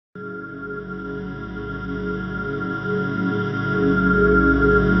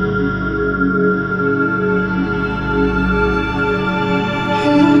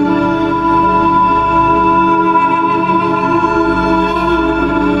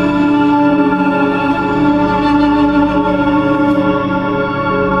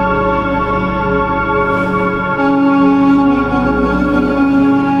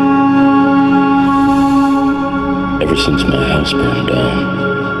house burned down,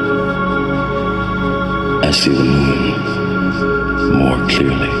 I see the moon more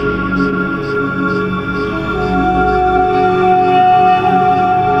clearly.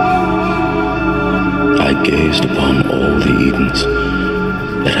 I gazed upon all the Edens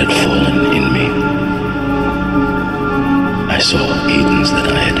that had fallen in me. I saw Edens that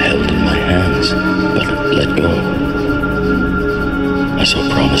I had held in my hands, but let go. I saw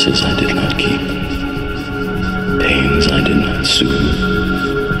promises I did not keep, pains I did not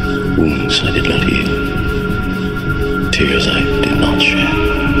soothe, wounds I did not heal, tears I did not shed.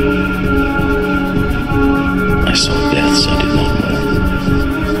 I saw deaths I did not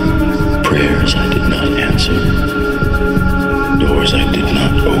mourn, prayers I did not answer, doors I did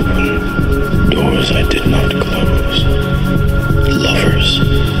not open, doors I did not close, lovers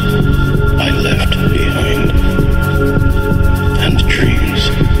I left behind, and dreams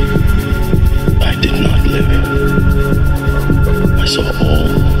I did not live. I saw all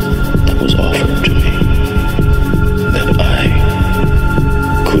that was offered to me that I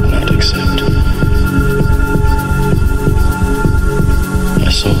could not accept.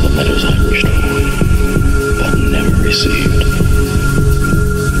 I saw the letters I wished for, but never received.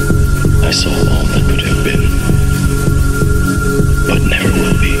 I saw all that could have been, but never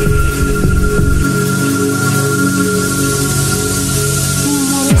will be.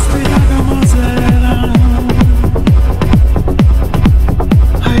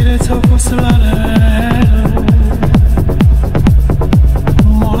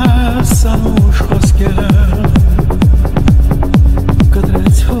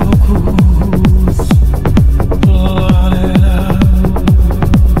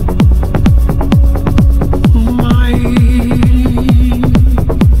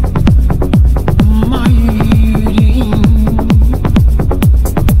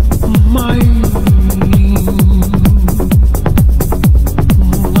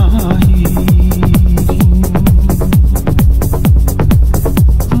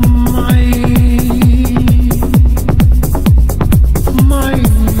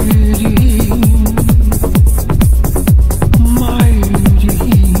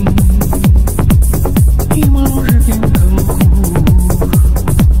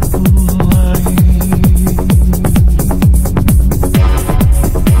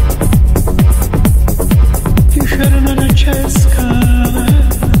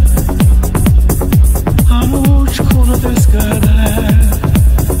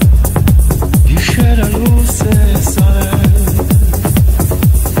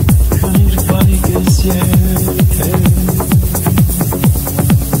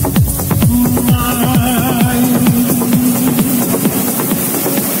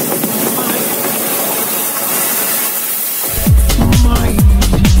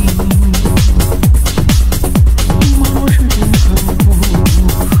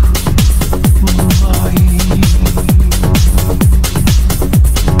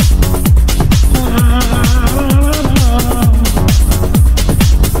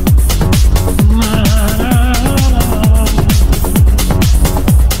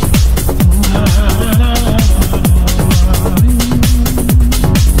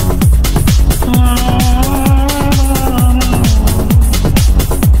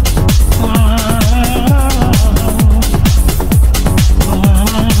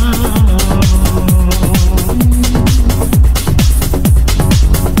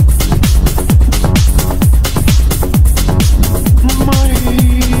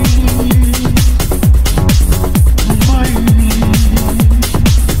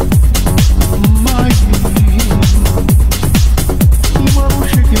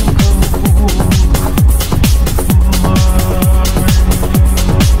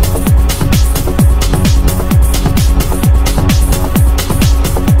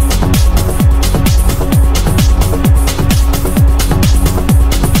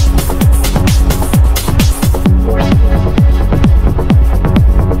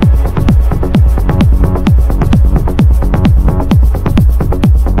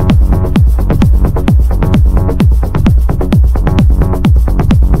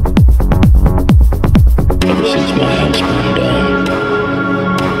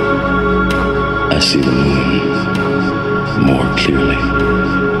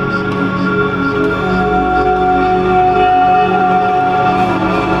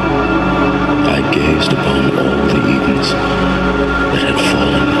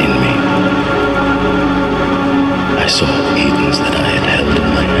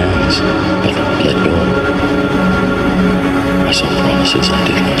 promises I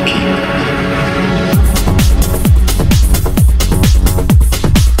did